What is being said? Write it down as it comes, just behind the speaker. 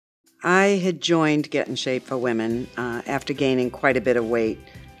I had joined Get in Shape for Women after gaining quite a bit of weight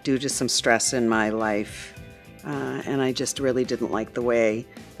due to some stress in my life, and I just really didn't like the way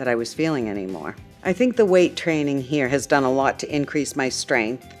that I was feeling anymore. I think the weight training here has done a lot to increase my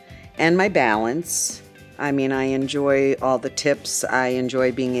strength and my balance. I mean, I enjoy all the tips. I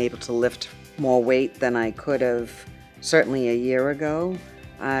enjoy being able to lift more weight than I could have certainly a year ago.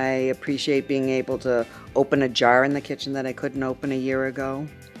 I appreciate being able to open a jar in the kitchen that I couldn't open a year ago.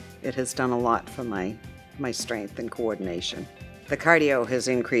 It has done a lot for my strength and coordination. The cardio has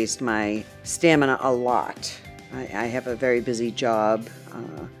increased my stamina a lot. I have a very busy job,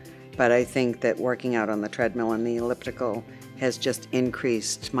 but I think that working out on the treadmill and the elliptical has just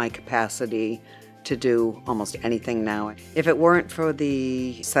increased my capacity to do almost anything now. If it weren't for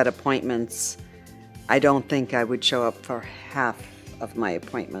the set appointments, I don't think I would show up for half of my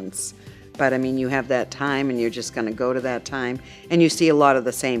appointments. But I mean, you have that time and you're just going to go to that time, and you see a lot of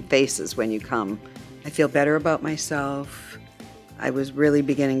the same faces when you come. I feel better about myself. I was really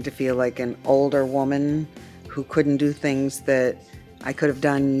beginning to feel like an older woman who couldn't do things that I could have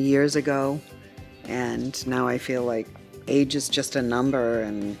done years ago. And now I feel like age is just a number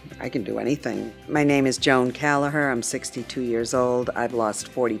and I can do anything. My name is Joan. I'm 62 years old. I've lost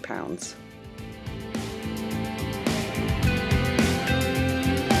 40 pounds.